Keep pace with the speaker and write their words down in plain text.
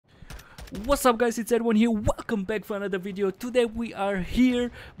What's up guys, it's 𝗦𝗏 here. Welcome back for another video. Today we are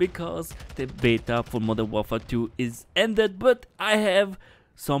here because the beta for Modern Warfare 2 is ended, but I have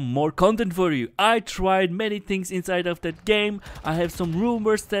some more content for you. I tried many things inside of that game. I have some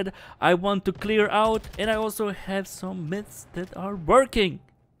rumors that I want to clear out, and I also have some myths that are working.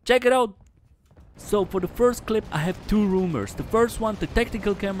 Check it out. So for the first clip I have two rumors. The first one, the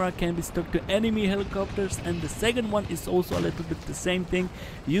tactical camera can be stuck to enemy helicopters, and the second one is also a little bit the same thing.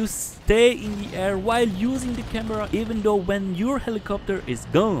 You stay in the air while using the camera even though when your helicopter is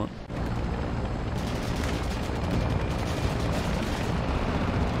gone.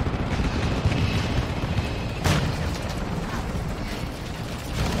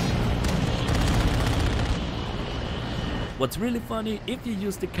 What's really funny, if you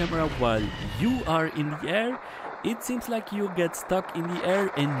use the camera while you are in the air, it seems like you get stuck in the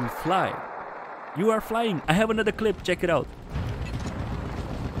air and you fly. You are flying. I have another clip, check it out.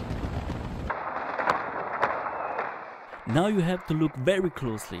 Now you have to look very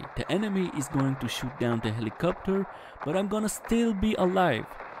closely. The enemy is going to shoot down the helicopter, but I'm gonna still be alive.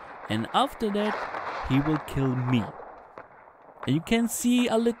 And after that, he will kill me. And you can see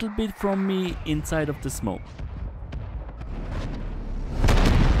a little bit from me inside of the smoke.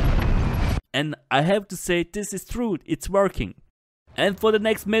 And I have to say, this is true, it's working. And for the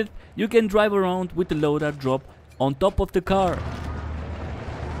next myth, you can drive around with the loadout drop on top of the car.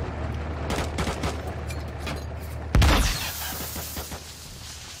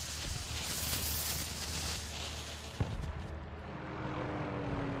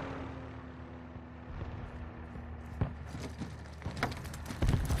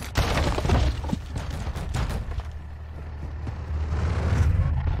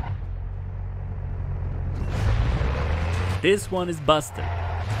 This one is busted.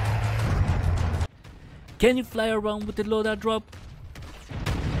 Can you fly around with the loadout drop?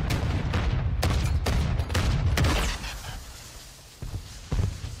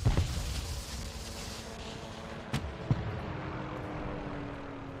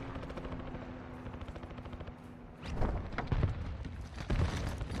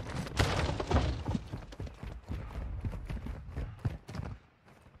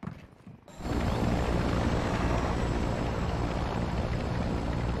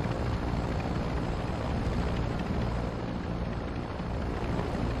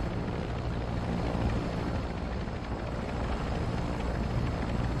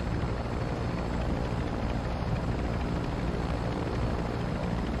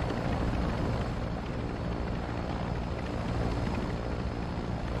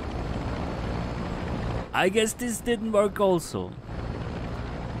 I guess this didn't work also.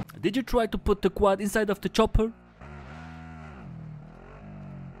 Did you try to put the quad inside of the chopper?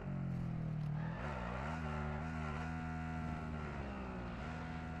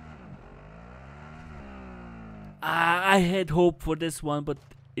 I had hope for this one, but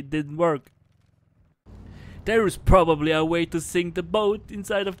it didn't work. There is probably a way to sink the boat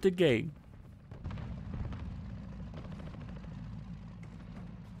inside of the game.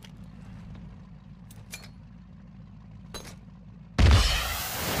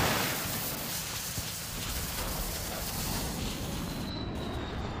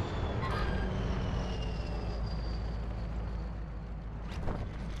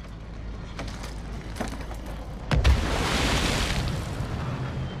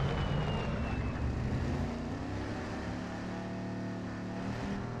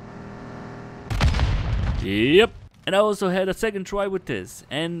 Yep, and I also had a second try with this,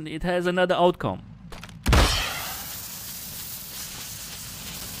 and it has another outcome.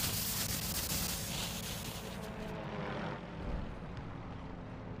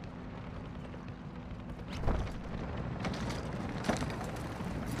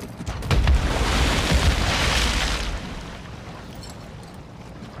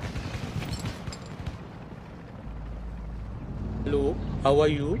 Hello, how are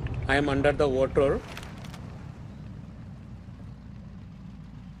you? I am under the water.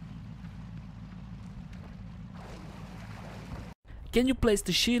 Can you place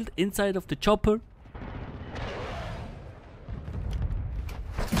the shield inside of the chopper?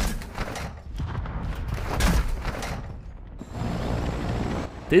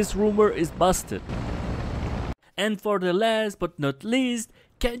 This rumor is busted. And for the last but not least,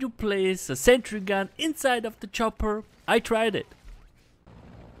 can you place a sentry gun inside of the chopper? I tried it.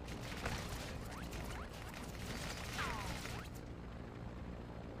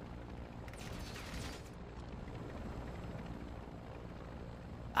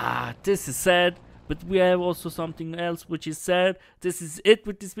 This is sad, but we have also something else which is sad. This is it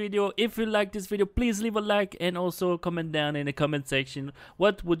with this video. If you like this video, please leave a like and also comment down in the comment section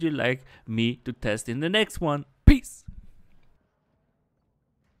what would you like me to test in the next one.